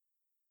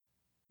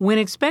When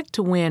Expect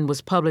to Win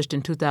was published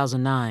in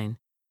 2009,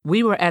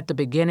 we were at the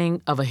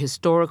beginning of a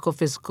historical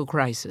fiscal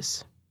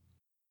crisis.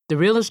 The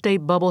real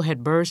estate bubble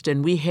had burst,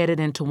 and we headed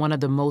into one of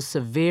the most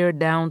severe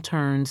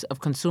downturns of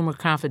consumer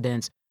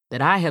confidence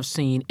that I have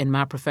seen in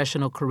my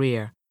professional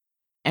career,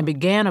 and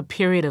began a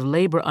period of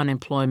labor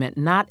unemployment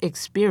not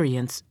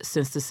experienced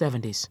since the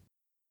 70s.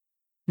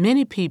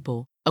 Many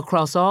people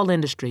across all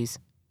industries,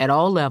 at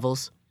all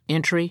levels,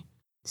 entry,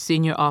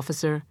 senior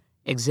officer,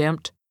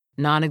 exempt,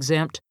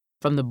 non-exempt,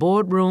 from the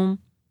boardroom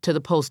to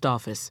the post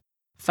office,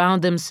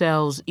 found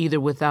themselves either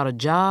without a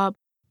job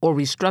or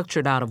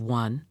restructured out of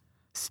one,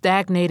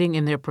 stagnating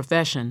in their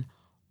profession,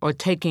 or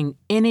taking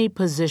any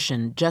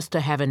position just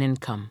to have an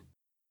income.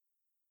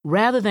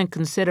 Rather than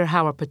consider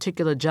how a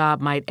particular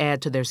job might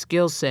add to their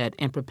skill set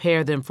and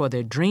prepare them for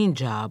their dream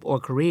job or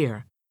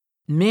career,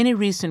 many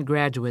recent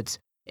graduates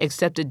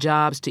accepted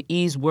jobs to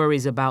ease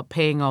worries about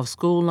paying off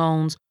school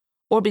loans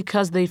or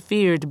because they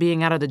feared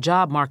being out of the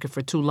job market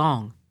for too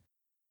long.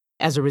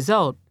 As a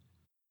result,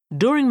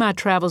 during my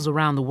travels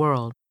around the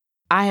world,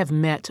 I have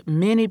met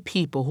many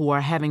people who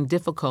are having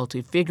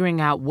difficulty figuring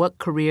out what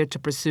career to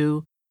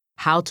pursue,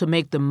 how to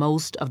make the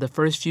most of the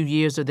first few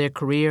years of their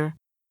career,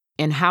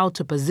 and how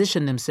to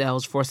position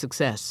themselves for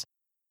success.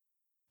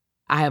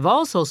 I have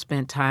also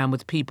spent time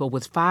with people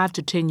with 5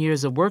 to 10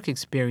 years of work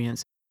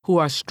experience who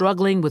are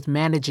struggling with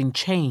managing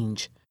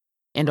change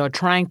and are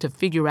trying to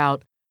figure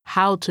out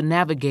how to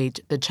navigate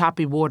the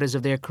choppy waters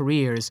of their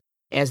careers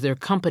as their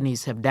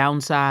companies have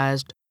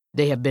downsized,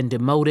 they have been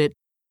demoted,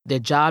 their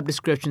job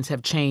descriptions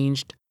have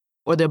changed,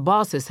 or their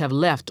bosses have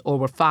left or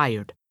were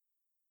fired.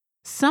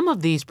 Some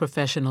of these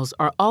professionals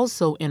are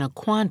also in a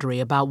quandary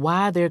about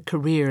why their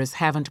careers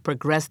haven't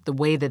progressed the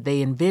way that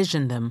they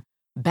envisioned them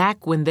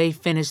back when they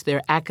finished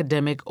their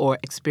academic or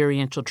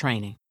experiential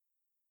training.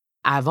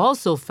 I've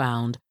also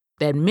found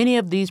that many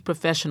of these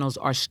professionals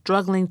are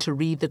struggling to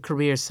read the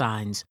career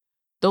signs,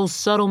 those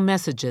subtle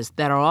messages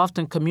that are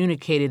often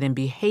communicated in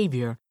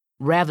behavior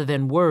rather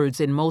than words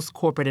in most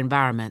corporate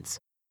environments.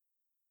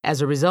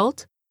 As a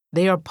result,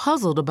 they are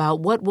puzzled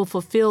about what will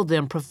fulfill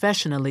them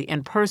professionally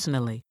and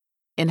personally,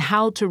 and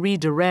how to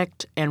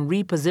redirect and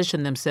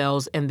reposition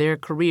themselves in their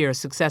career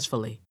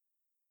successfully.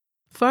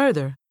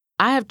 Further,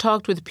 I have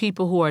talked with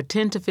people who are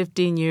 10 to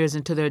 15 years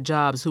into their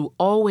jobs who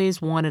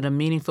always wanted a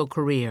meaningful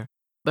career,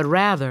 but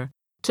rather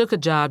took a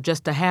job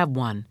just to have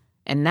one,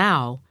 and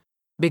now,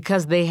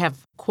 because they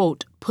have,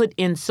 quote, put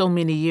in so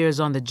many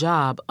years on the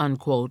job,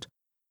 unquote,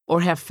 or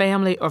have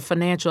family or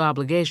financial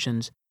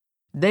obligations,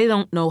 they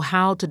don't know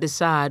how to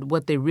decide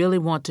what they really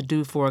want to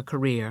do for a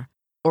career,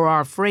 or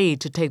are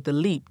afraid to take the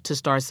leap to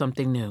start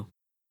something new.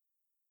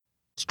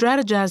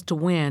 Strategize to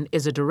Win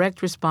is a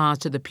direct response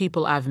to the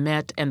people I've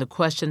met and the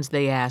questions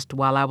they asked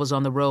while I was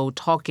on the road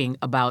talking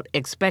about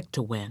Expect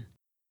to Win.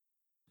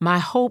 My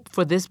hope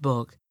for this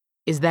book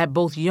is that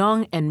both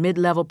young and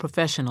mid-level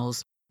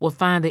professionals will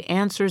find the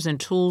answers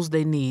and tools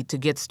they need to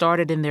get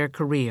started in their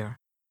career,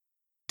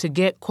 to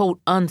get,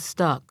 quote,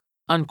 unstuck,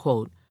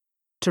 unquote,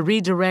 to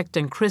redirect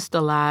and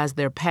crystallize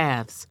their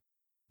paths,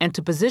 and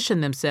to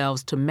position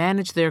themselves to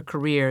manage their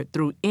career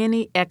through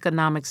any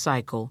economic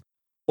cycle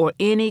or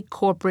any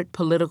corporate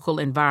political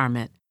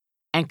environment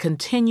and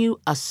continue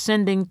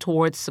ascending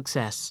towards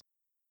success.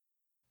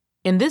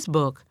 In this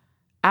book,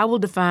 I will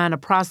define a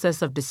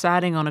process of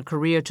deciding on a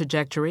career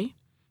trajectory,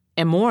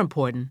 and more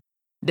important,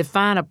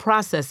 define a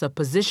process of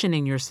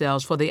positioning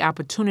yourselves for the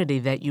opportunity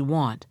that you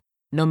want,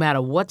 no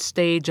matter what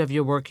stage of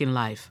your working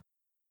life.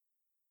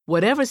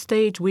 Whatever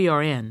stage we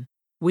are in,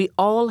 we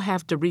all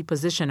have to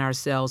reposition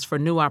ourselves for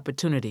new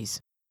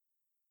opportunities.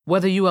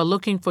 Whether you are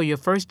looking for your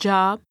first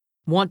job,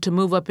 want to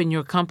move up in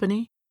your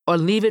company, or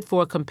leave it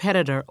for a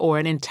competitor or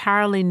an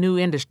entirely new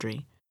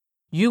industry,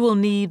 you will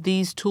need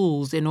these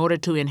tools in order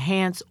to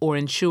enhance or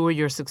ensure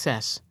your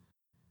success.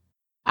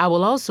 I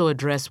will also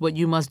address what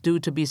you must do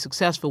to be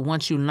successful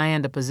once you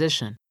land a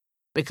position,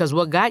 because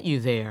what got you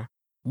there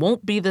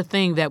won't be the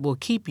thing that will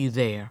keep you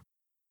there.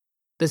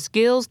 The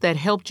skills that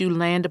helped you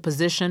land a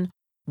position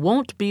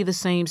won't be the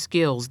same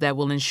skills that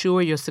will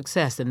ensure your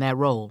success in that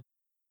role.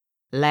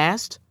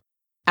 Last,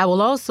 I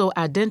will also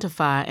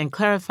identify and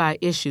clarify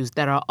issues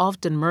that are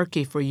often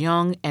murky for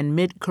young and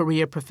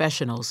mid-career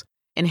professionals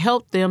and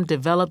help them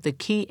develop the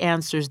key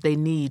answers they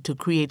need to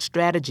create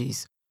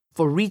strategies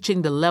for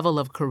reaching the level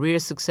of career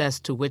success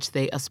to which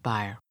they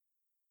aspire.